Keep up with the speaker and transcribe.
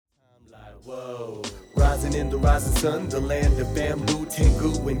living in the rising sun, the land of bamboo,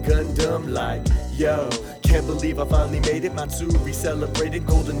 Tengu, and Gundam. Like, yo, can't believe I finally made it. Matsuri celebrated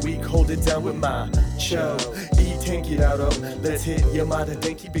Golden Week, hold it down with my cho. Tenki Daro, let's hit Yamada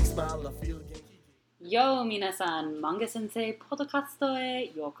Denki, big smile, I feel Genki. Yo, minasan, Manga Sensei podcasto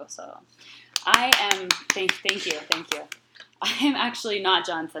e yokoso. Thank you. I am actually not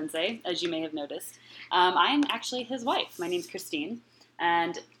John Sensei, as you may have noticed. I'm actually his wife. My name's Christine,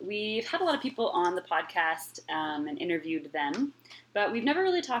 and we've had a lot of people on the podcast and interviewed them, but we've never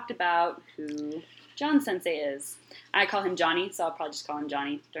really talked about who John Sensei is. I call him Johnny, so I'll probably just call him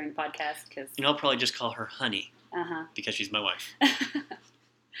Johnny during the podcast. And I'll probably just call her Honey, because she's my wife.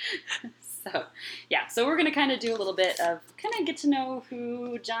 So we're going to kind of do a little bit of get to know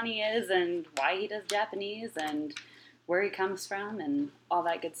who Johnny is and why he does Japanese and where he comes from and all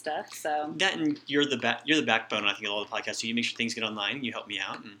that good stuff. So that, and you're the backbone, I think, of all the podcasts. So you make sure things get online and you help me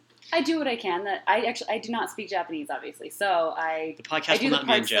out. And I do what I can. I do not speak Japanese, obviously. So the podcast do will the not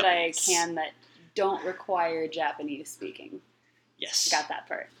be in parts that I Japanese. can that don't require Japanese speaking. Yes. Got that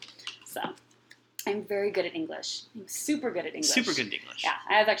part. So I'm very good at English. I'm super good at English. Super good at English. Yeah,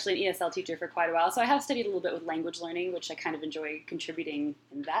 I was actually an ESL teacher for quite a while, so I have studied a little bit with language learning, which I kind of enjoy contributing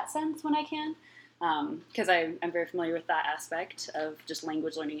in that sense when I can, because I'm very familiar with that aspect of just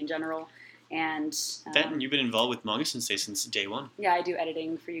language learning in general. And and you've been involved with Manga Sensei since day one. Yeah, I do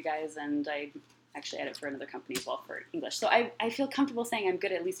editing for you guys, and I actually edit for another company as well for English. So I feel comfortable saying I'm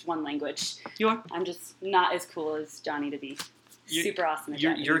good at least one language. You are. I'm just not as cool as Johnny to be. Super awesome at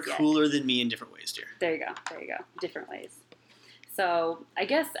Japanese. You're cooler than me in different ways, dear. There you go. Different ways. So I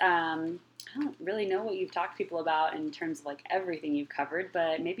guess I don't really know what you've talked to people about in terms of like everything you've covered,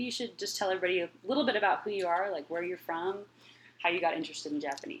 but maybe you should just tell everybody a little bit about who you are, like where you're from, how you got interested in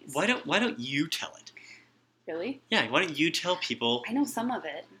Japanese. Why don't you tell it? Really? Yeah. Why don't you tell people? I know some of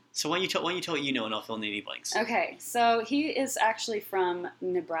it. So why don't you tell what you know, and I'll fill in any blanks. Okay. So he is actually from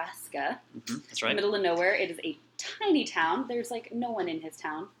Nebraska. Mm-hmm, that's right. Middle of nowhere. It is a tiny town. There's like no one in his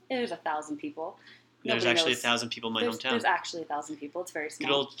town. There's 1,000 people. There's Nobody actually knows. 1,000 people in my hometown. There's actually 1,000 people. It's very small.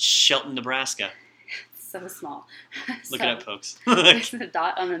 Good old Shelton, Nebraska. So small. Look it up, folks. There's a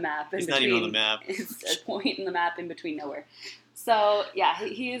dot on the map. It's not even on the map. It's a point in the map in between nowhere. So, yeah,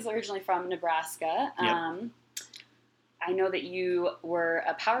 he is originally from Nebraska. Yep. I know that you were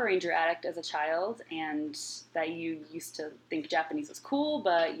a Power Ranger addict as a child and that you used to think Japanese was cool,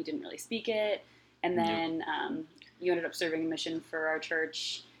 but you didn't really speak it. And then you ended up serving a mission for our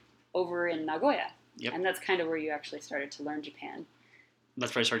church over in Nagoya. Yep. And that's kind of where you actually started to learn Japan.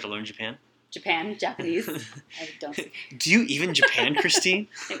 That's where I started to learn Japan. Japanese. I don't speak. Do you even Japan, Christine?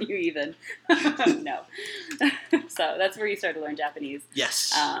 You even. No. So that's where you started to learn Japanese.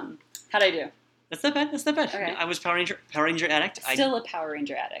 Yes. How'd I do? That's not bad. Okay. I was Power Ranger addict. Still a Power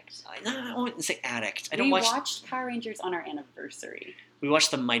Ranger addict. I wouldn't say addict. We watched Power Rangers on our anniversary. We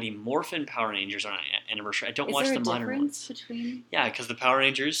watched the Mighty Morphin Power Rangers on our anniversary. I don't watch the modern ones. Is there a difference between? Yeah, because the Power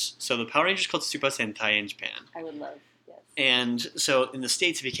Rangers. So the Power Rangers called Super Sentai in Japan. I would love. Yes. And so in the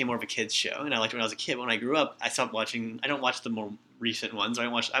States, it became more of a kids show, and I liked it when I was a kid. When I grew up, I stopped watching. I don't watch the more recent ones.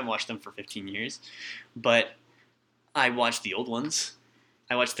 I've watched them for 15 years, but I watched the old ones.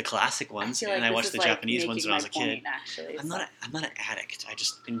 I watched the classic ones, and I watched the Japanese ones when I was a kid. Actually, I'm not an addict. I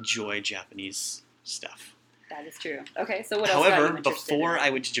just enjoy Japanese stuff. That is true. Okay, so what else? However, before I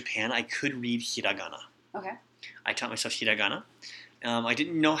went to Japan, I could read hiragana. Okay. I taught myself hiragana. I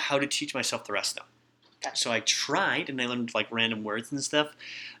didn't know how to teach myself the rest, though. Gotcha. So I tried, and I learned like random words and stuff.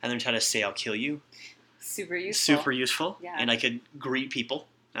 I learned how to say "I'll kill you." Super useful. Yeah. Yeah. And I could greet people.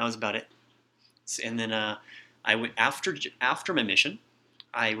 That was about it. And then I went after my mission.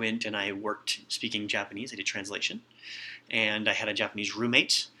 I went and I worked speaking Japanese. I did translation, and I had a Japanese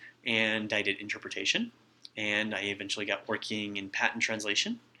roommate, and I did interpretation, and I eventually got working in patent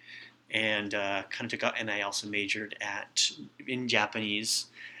translation, and kind of took out. And I also majored in Japanese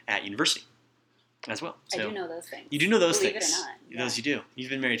at university as well. So I do know those things. You do know those Believe things. Believe it or not. Yeah. Those you do. You've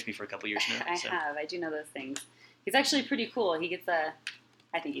been married to me for a couple years now. I have. I do know those things. He's actually pretty cool. He gets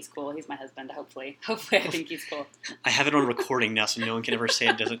I think he's cool. He's my husband, hopefully. Hopefully I think he's cool. I have it on recording now, so no one can ever say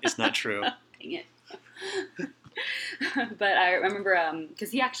it's not true. Dang it. But I remember,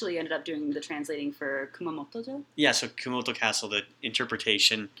 because he actually ended up doing the translating for Kumamoto-jo. Yeah, so Kumamoto Castle, the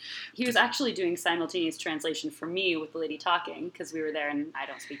interpretation. He was actually doing simultaneous translation for me with the lady talking, because we were there and I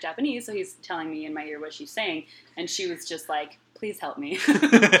don't speak Japanese, so he's telling me in my ear what she's saying, and she was just like, please help me.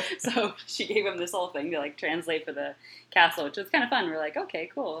 So she gave him this whole thing to like translate for the castle, which was kind of fun. We're like,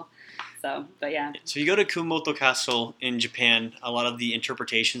 okay, cool. So, but yeah. So you go to Kumamoto Castle in Japan. A lot of the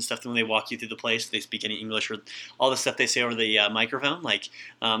interpretation stuff, when they walk you through the place, they speak any English, or all the stuff they say over the microphone, like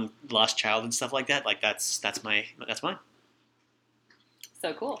lost child and stuff like that. Like that's mine.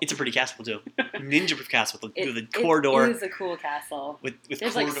 So cool. It's a pretty castle too. Ninja-proof castle with the corridor. It is a cool castle. With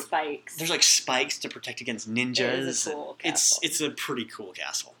There's like spikes. There's like spikes to protect against ninjas. It is a cool castle. It's a pretty cool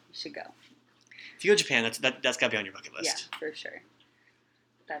castle. You should go. If you go to Japan, that's got to be on your bucket list. Yeah, for sure.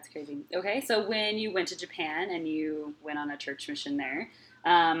 That's crazy. Okay, so when you went to Japan and you went on a church mission there,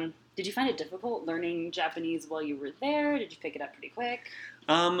 did you find it difficult learning Japanese while you were there? Did you pick it up pretty quick?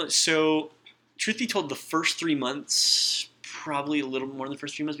 So, truth be told, the first 3 months, probably a little more than the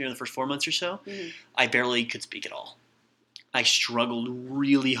first 3 months, maybe the first 4 months or so, I barely could speak at all. I struggled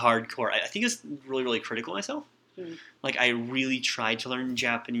really hardcore. I think it's really, really critical of myself. Like, I really tried to learn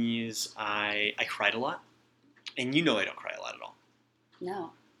Japanese. I cried a lot. And you know I don't cry a lot at all.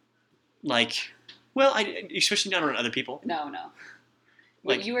 No. Like, well, especially not around other people. No.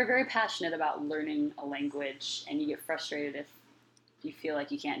 Like, you were very passionate about learning a language, and you get frustrated if you feel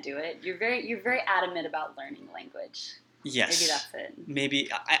like you can't do it. You're very adamant about learning a language. Yes. Maybe that's it. Maybe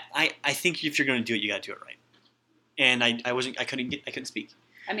I think if you're going to do it, you got to do it right. And I couldn't speak.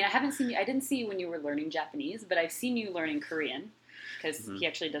 I mean, I didn't see you when you were learning Japanese, but I've seen you learning Korean, because he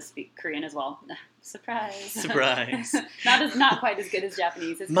actually does speak Korean as well. Surprise! Not quite as good as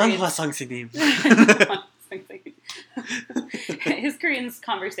Japanese. Manhwa Sensei. His Korean's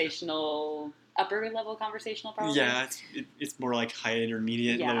conversational, upper level conversational, probably. Yeah, it's more like high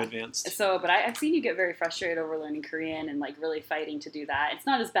intermediate, low advanced. So, but I've seen you get very frustrated over learning Korean and like really fighting to do that. It's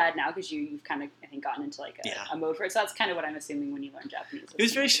not as bad now because you've kind of, I think, gotten into like a mode for it. So that's kind of what I'm assuming when you learn Japanese. It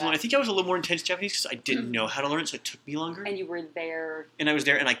was very similar. I think I was a little more intense Japanese because I didn't know how to learn it, so it took me longer. And you were there. And I was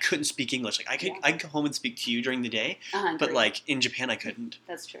there, and I couldn't speak English. Like I could go home and speak to you during the day, but like in Japan, I couldn't.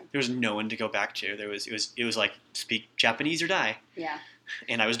 That's true. There was no one to go back to. It was like speak Japanese or die. Yeah.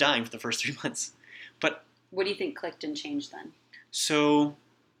 And I was dying for the first 3 months. But what do you think clicked and changed then? So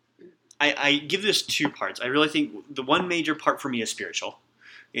I give this 2 parts. I really think the one major part for me is spiritual.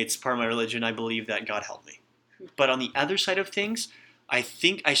 It's part of my religion. I believe that God helped me. But on the other side of things, I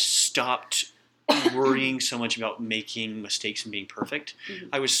think I stopped worrying so much about making mistakes and being perfect.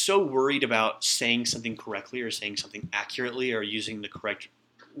 I was so worried about saying something correctly or saying something accurately or using the correct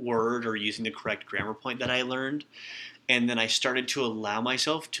word or using the correct grammar point that I learned. And then I started to allow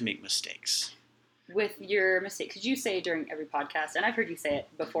myself to make mistakes. With your mistakes, because you say during every podcast, and I've heard you say it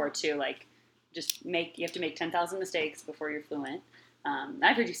before too, like you have to make 10,000 mistakes before you're fluent.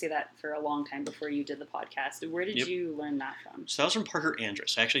 I've heard you say that for a long time before you did the podcast. Where did you learn that from? So that was from Parker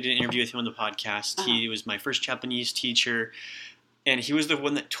Andrus. I actually did an interview with him on the podcast. He was my first Japanese teacher, and he was the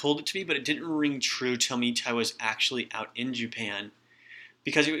one that told it to me, but it didn't ring true till I was actually out in Japan.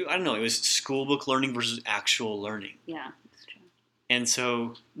 Because, I don't know, it was school book learning versus actual learning. Yeah, that's true. And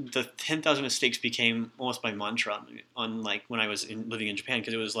so the 10,000 mistakes became almost my mantra on like when I was living in Japan,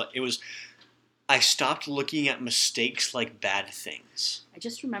 because it was I stopped looking at mistakes like bad things. I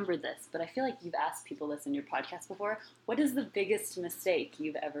just remembered this, but I feel like you've asked people this in your podcast before. What is the biggest mistake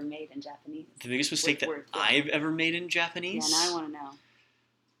you've ever made in Japanese? The biggest mistake I've ever made in Japanese? Yeah, now I want to know.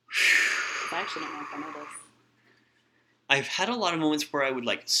 I actually don't know if I know this. I've had a lot of moments where I would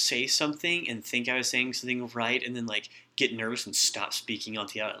like say something and think I was saying something right, and then like get nervous and stop speaking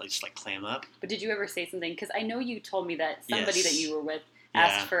altogether, like just like clam up. But did you ever say something? Because I know you told me that somebody that you were with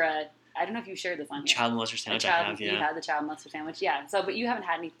asked for a. I don't know if you shared this on here. Child molester sandwich. I have. Yeah. You had the child molester sandwich. Yeah. So, but you haven't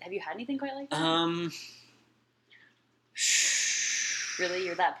had any. Have you had anything quite like that? Really,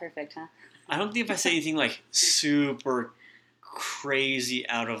 you're that perfect, huh? I don't think if I say anything like super crazy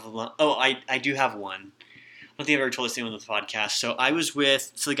out of line. Oh, I do have one. I don't think I've ever told this anyone on the podcast. So I was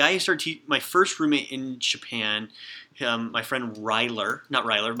with the guy who started my first roommate in Japan, my friend Ryler, not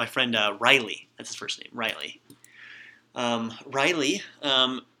Ryler, my friend Riley. That's his first name, Riley. Riley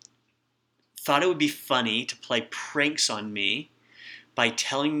thought it would be funny to play pranks on me by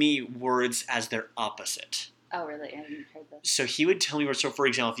telling me words as their opposite. Oh, really? I haven't heard this. So he would tell me words. So, for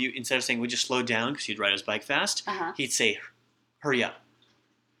example, if you instead of saying "would you slow down" because he'd ride his bike fast, he'd say "hurry up."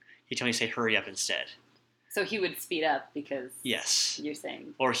 He'd tell me to say "hurry up" instead. So he would speed up because you're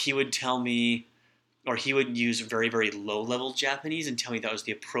saying. Or he would tell me, or he would use very, very low-level Japanese and tell me that was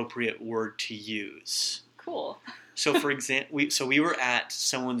the appropriate word to use. Cool. So, for example, we were at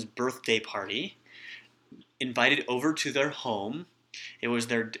someone's birthday party, invited over to their home. It was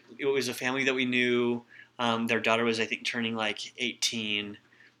a family that we knew. Their daughter was, I think, turning like 18.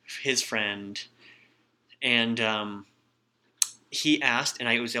 His friend, and he asked, and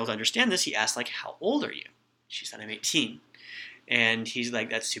I was able to understand this, he asked, like, how old are you? She said, I'm 18. And he's like,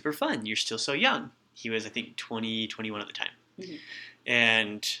 that's super fun. You're still so young. He was, I think, 20, 21 at the time. Mhm.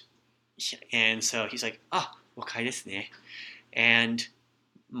 And so he's like, wakai desu ne. And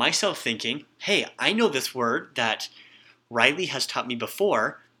myself thinking, hey, I know this word that Riley has taught me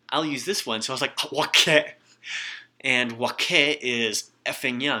before. I'll use this one. So I was like, wake. And wake is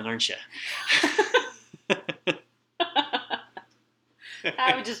effing young, aren't you?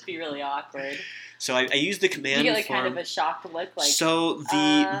 That would just be really awkward. So I used the command You get like form. kind of a shocked look, like. So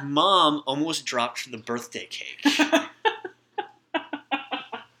the mom almost dropped the birthday cake.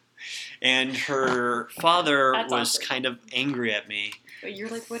 And her father That's was awkward. kind of angry at me. But you're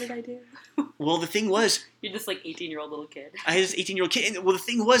like, what did I do? Well, the thing was, You're just like 18-year-old little kid. I had this 18-year-old kid. And, well, the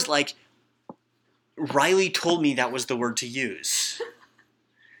thing was, like, Riley told me that was the word to use.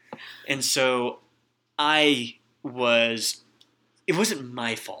 And so it wasn't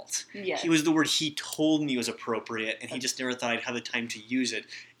my fault. Yes. It was the word he told me was appropriate, and he just never thought I'd have the time to use it.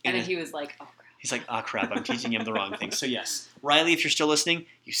 And then he was like, oh, crap. He's like, crap, I'm teaching him the wrong thing. So yes, Riley, if you're still listening,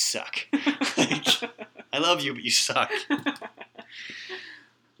 you suck. Like, I love you, but you suck.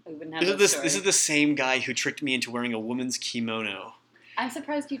 We wouldn't have this is the same guy who tricked me into wearing a woman's kimono. I'm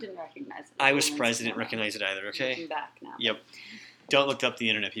surprised you didn't recognize it. I was surprised I didn't recognize it either, okay? Looking back now. Yep. Don't look up the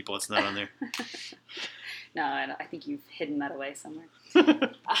internet, people. It's not on there. No, I think you've hidden that away somewhere.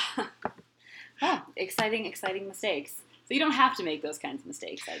 Exciting mistakes. So you don't have to make those kinds of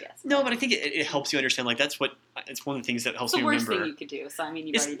mistakes, I guess. No, but I think it helps you understand. Like, it's one of the things that helps It's the me worst remember. thing you could do. So, I mean,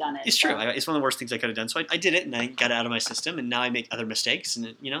 you've already done it. It's so. true. It's one of the worst things I could have done. So I did it, and I got it out of my system, and now I make other mistakes,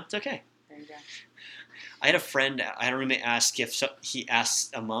 and, it's okay. There you go. I had a friend, I had a roommate ask he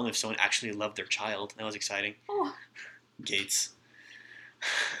asked a mom if someone actually loved their child. That was exciting. Oh. Gates.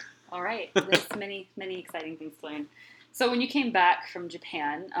 All right. There's many, many exciting things to learn. So when you came back from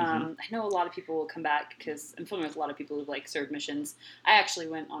Japan, I know a lot of people will come back because I'm familiar with a lot of people who've served missions. I actually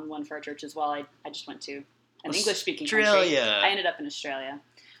went on one for our church as well. I just went to an English-speaking country. Australia. I ended up in Australia.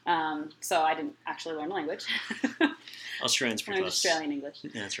 So I didn't actually learn the language. Australian's I pretty learned close. Australian English.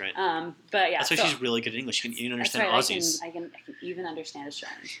 Yeah, that's right. But yeah. That's why she's really good at English. You can understand that's right. Aussies. I can even understand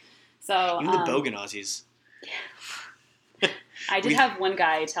Australian. So Even the bogan Aussies. I did have one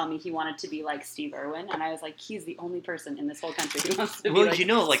guy tell me he wanted to be like Steve Irwin, and I was like, he's the only person in this whole country who wants to be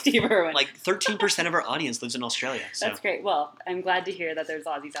like Steve Irwin. Like 13% of our audience lives in Australia. So. That's great. Well, I'm glad to hear that there's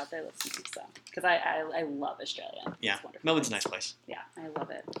Aussies out there listening, because I love Australia. Yeah, it's wonderful. Melbourne's a nice place. Yeah, I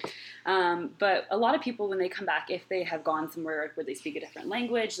love it. But a lot of people, when they come back, if they have gone somewhere where they speak a different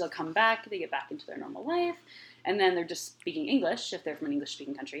language, they'll come back, they get back into their normal life, and then they're just speaking English if they're from an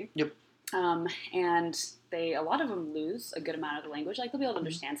English-speaking country. Yep. And a lot of them lose a good amount of the language. Like, they'll be able to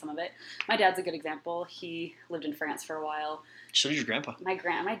understand some of it. My dad's a good example. He lived in France for a while. So did your grandpa. My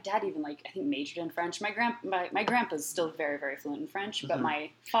dad even, I think, majored in French. My grandpa's still very, very fluent in French, but my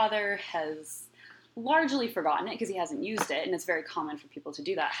father has largely forgotten it because he hasn't used it, and it's very common for people to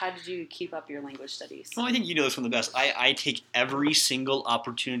do that. How did you keep up your language studies? Well, I think you know this one the best. I take every single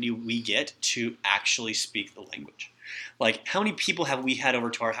opportunity we get to actually speak the language. Like, how many people have we had over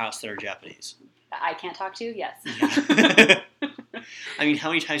to our house that are Japanese? I can't talk to? Yes. Yeah. I mean, how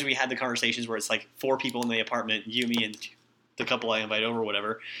many times have we had the conversations where it's like 4 people in the apartment, you, me, and the couple I invite over or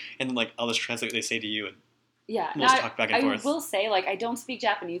whatever, and then I'll just translate what they say to you, and we'll just talk back and forth. I will say, I don't speak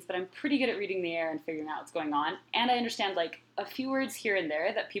Japanese, but I'm pretty good at reading the air and figuring out what's going on, and I understand a few words here and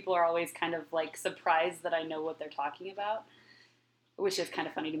there that people are always kind of surprised that I know what they're talking about. Which is kind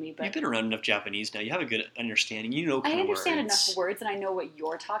of funny to me, but you've been around enough Japanese now. You have a good understanding. You know, I understand words. enough words, and I know what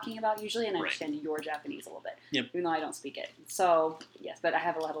you're talking about usually, and I Right. understand your Japanese a little bit, Yep. even though I don't speak it. So yes, but I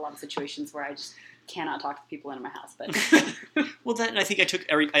have a lot of situations where I just cannot talk to people in my house. But Well, then I think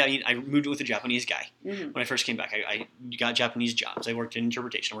I moved with a Japanese guy Mhm. when I first came back. I got Japanese jobs. I worked in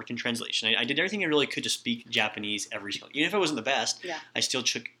interpretation. I worked in translation. I did everything I really could to speak Japanese every single. Even if I wasn't the best, Yeah. I still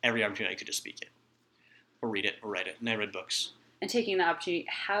took every opportunity I could to speak it, or read it, or write it. And I read books. And taking the opportunity,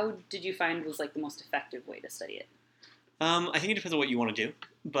 how did you find was the most effective way to study it? I think it depends on what you want to do.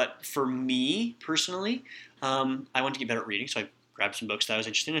 But for me, personally, I wanted to get better at reading, so I grabbed some books that I was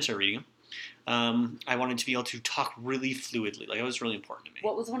interested in. I started reading them. I wanted to be able to talk really fluidly. It was really important to me.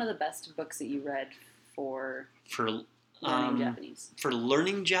 What was one of the best books that you read for For learning Japanese? For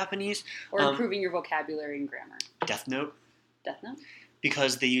learning Japanese, Or improving your vocabulary and grammar? Death Note, Death Note?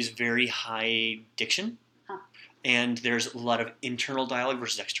 because they use very high diction, and there's a lot of internal dialogue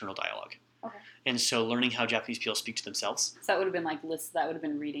versus external dialogue. Okay. And so learning how Japanese people speak to themselves. So that would have been that would have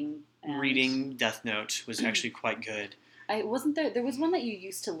been reading. And Reading Death Note was actually quite good. wasn't there. There was one that you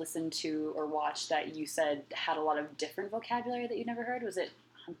used to listen to or watch that you said had a lot of different vocabulary that you never heard. Was it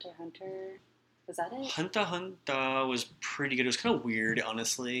Hunter x Hunter? Was that it? Hunter x Hunter was pretty good. It was kind of weird,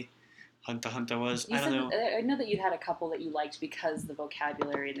 honestly. Hunter x Hunter was. I don't know. I know that you had a couple that you liked because the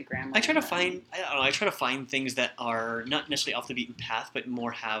vocabulary and the grammar. I try to find. I don't know. I try to find things that are not necessarily off the beaten path, but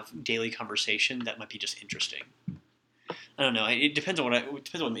more have daily conversation that might be just interesting. I don't know. It depends on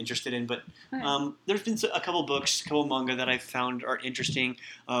what I'm interested in. But there's been a couple books, a couple manga that I found are interesting.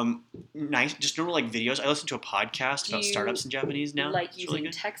 Nice, just normal like videos. I listen to a podcast about startups in Japanese now. Like using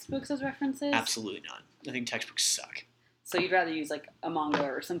textbooks as references? Absolutely not. I think textbooks suck. So you'd rather use like a manga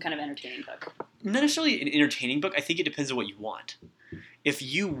or some kind of entertaining book? Not necessarily an entertaining book. I think it depends on what you want. If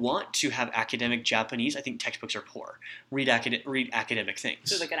you want to have academic Japanese, I think textbooks are poor. Read academic things.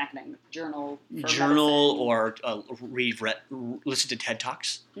 So like an academic journal. Or listen to TED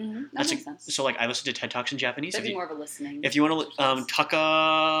Talks. Mm-hmm. That makes sense. So like I listen to TED Talks in Japanese. That'd be more of a listening. If you want to,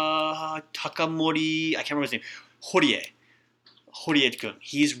 Takamori, I can't remember his name. Horie-kun.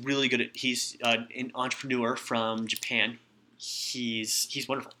 He's really good at. He's an entrepreneur from Japan. He's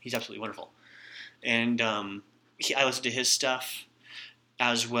wonderful. He's absolutely wonderful. And I listen to his stuff.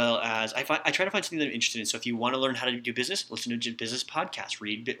 As well as I try to find something that I'm interested in. So if you want to learn how to do business, listen to business podcasts,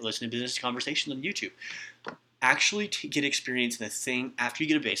 listen to business conversations on YouTube. Actually get experience in the thing after you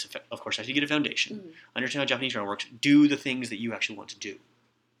get a base, of course, after you get a foundation. Understand how Japanese grammar works. Do the things that you actually want to do.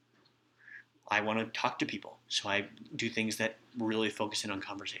 I want to talk to people, so I do things that really focus in on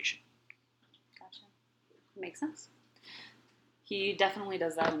conversation. Gotcha. Makes sense. He definitely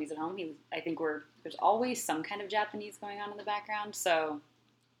does that when he's at home. I think there's always some kind of Japanese going on in the background, so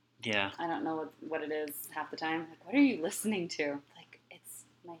yeah. I don't know what it is half the time. Like, what are you listening to? Like, it's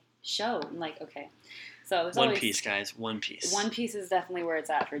my show. I'm like, okay. So there's One Piece, guys. One Piece. One Piece is definitely where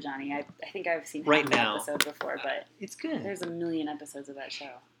it's at for Johnny. I think I've seen right half now an episode before, but it's good. There's a million episodes of that show.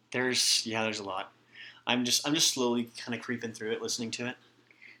 There's a lot. I'm just slowly kind of creeping through it, listening to it.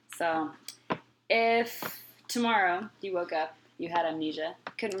 So, if tomorrow you woke up, you had amnesia,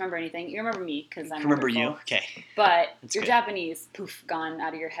 couldn't remember anything. You remember me because I'm remember wonderful. you, okay? But That's your good. Japanese, poof, gone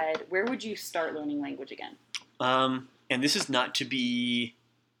out of your head. Where would you start learning language again? And this is not to be.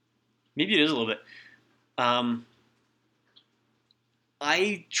 Maybe it is a little bit.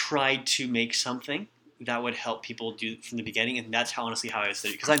 I tried to make something that would help people do from the beginning, and that's how I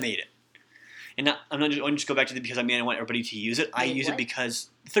studied because I made it. And I'm not just going to just go back to because I want everybody to use it. I use it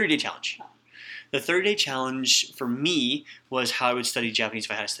because the 30-day challenge. Oh. The 30-day challenge for me was how I would study Japanese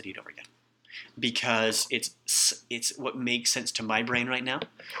if I had to study it over again, because it's what makes sense to my brain right now.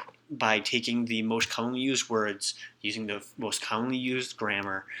 By taking the most commonly used words, using the most commonly used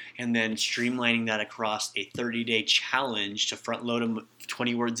grammar, and then streamlining that across a 30-day challenge to front load them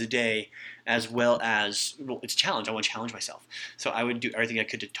 20 words a day, as well as, it's a challenge. I want to challenge myself. So I would do everything I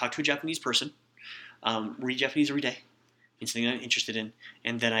could to talk to a Japanese person, read Japanese every day, it's something I'm interested in,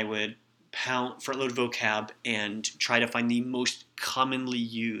 and then I would front load vocab and try to find the most commonly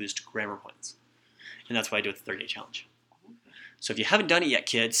used grammar points. And that's why I do it the 30-day challenge. So if you haven't done it yet,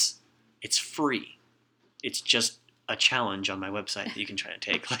 kids, it's free. It's just a challenge on my website that you can try to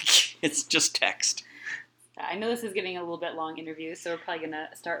take. Like, it's just text. I know this is getting a little bit long interview, so we're probably going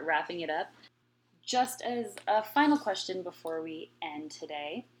to start wrapping it up. Just as a final question before we end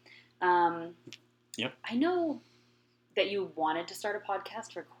today. Yep. I know that you wanted to start a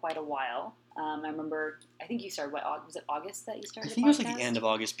podcast for quite a while. I remember, I think you started, was it August that you started I think a podcast? it was like the end of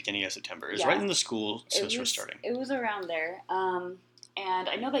August, beginning of September. It was right when the school semester was starting. It was around there. And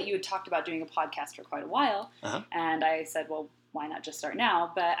I know that you had talked about doing a podcast for quite a while. Uh-huh. And I said, well, why not just start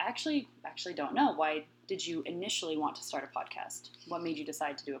now? But I actually don't know. Why did you initially want to start a podcast? What made you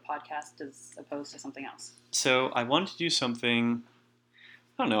decide to do a podcast as opposed to something else? So I wanted to do something,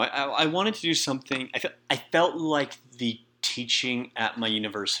 I don't know, I wanted to do something, I felt like the teaching at my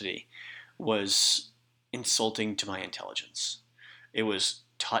university was insulting to my intelligence. It was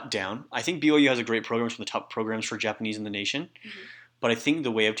taught down. I think BYU has a great program, it's one of the top programs for Japanese in the nation. Mm-hmm. But I think the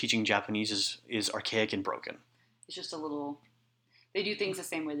way of teaching Japanese is archaic and broken. It's just a little. They do things the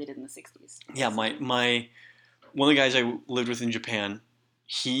same way they did in the 60s. Yeah, my one of the guys I lived with in Japan,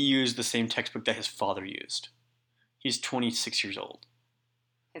 he used the same textbook that his father used. He's 26 years old.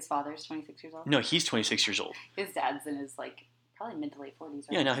 His father's 26 years old? No, he's 26 years old. His dad's in his, probably mid to late 40s, right?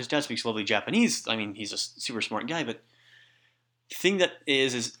 Yeah, now his dad speaks lovely Japanese. I mean, he's a super smart guy, but the thing that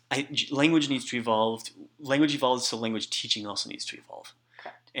language needs to evolve. Language evolves, so language teaching also needs to evolve.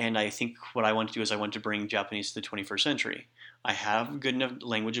 Correct. And I think what I want to do is I want to bring Japanese to the 21st century. I have good enough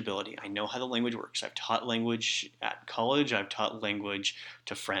language ability. I know how the language works. I've taught language at college. I've taught language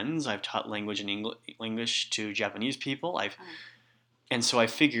to friends. I've taught language in English to Japanese people. And so I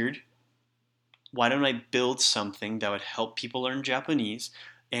figured, why don't I build something that would help people learn Japanese?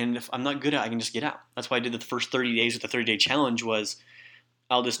 And if I'm not good at it, I can just get out. That's why I did the first 30 days with the 30-day challenge was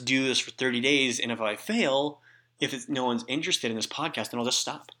I'll just do this for 30 days. And if I fail, if no one's interested in this podcast, then I'll just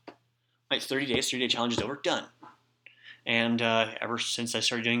stop. Right, 30 days, 30-day challenge is over, done. And ever since I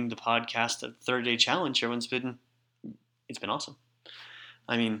started doing the podcast, the 30-day challenge, it's been awesome.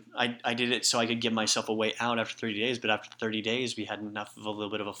 I mean, I did it so I could give myself a way out after 30 days, but after 30 days, we had enough of a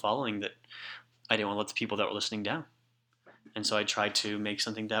little bit of a following that I didn't want to let the people that were listening down. And so I tried to make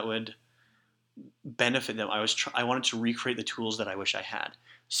something that would benefit them. I wanted to recreate the tools that I wish I had.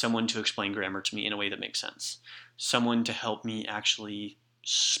 Someone to explain grammar to me in a way that makes sense. Someone to help me actually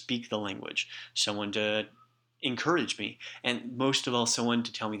speak the language. Someone to encourage me, and most of all, someone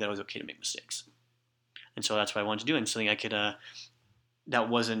to tell me that it was okay to make mistakes. And so that's what I wanted to do, and something I could that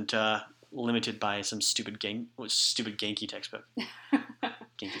wasn't limited by some stupid Genki textbook.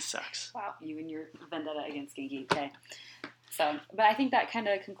 Genki sucks. Wow, you and your vendetta against Genki. Okay. So, but I think that kind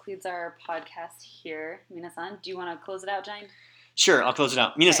of concludes our podcast here. Minasan, do you want to close it out, Jane? Sure, I'll close it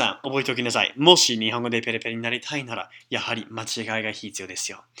out. 皆さん、覚えておきなさい。もし日本語でペレペレになりたいなら、やはり間違いが必要です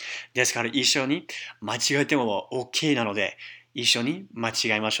よ。ですから一緒に間違えても OK なので、一緒に間違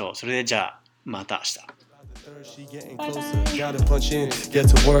えましょう。それでじゃあ、また明日。She getting closer. Gotta punch in, get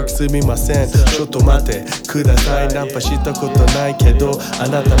to work. すみません。ちょっと待ってください。ナンパしたことないけど、あ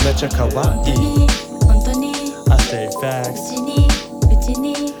なためちゃ可愛い。本当に。I stay facts.